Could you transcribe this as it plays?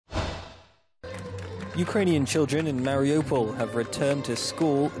Ukrainian children in Mariupol have returned to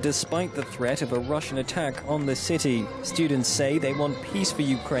school despite the threat of a Russian attack on the city. Students say they want peace for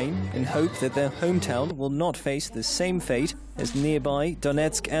Ukraine and hope that their hometown will not face the same fate as nearby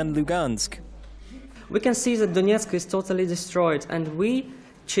Donetsk and Luhansk. We can see that Donetsk is totally destroyed, and we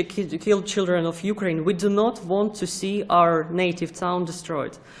kill children of Ukraine. We do not want to see our native town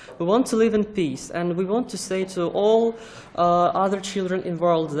destroyed. We want to live in peace, and we want to say to all other children in the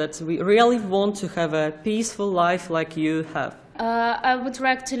world that we really want to have a peaceful life like you have. I would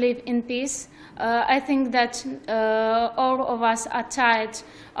like to live in peace. I think that all of us are tired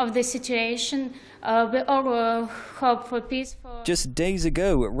of the situation. We all hope for peace. Just days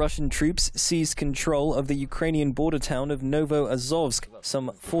ago, Russian troops seized control of the Ukrainian border town of Novoazovsk,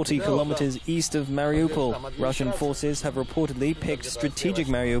 some 40 kilometers east of Mariupol. Russian forces have reportedly picked strategic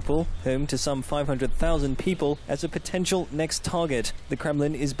Mariupol, home to some 500,000 people, as a potential next target. The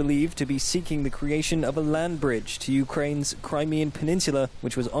Kremlin is believed to be seeking the creation of a land bridge to Ukraine's Crimean Peninsula,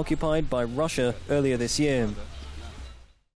 which was occupied by Russia earlier this year.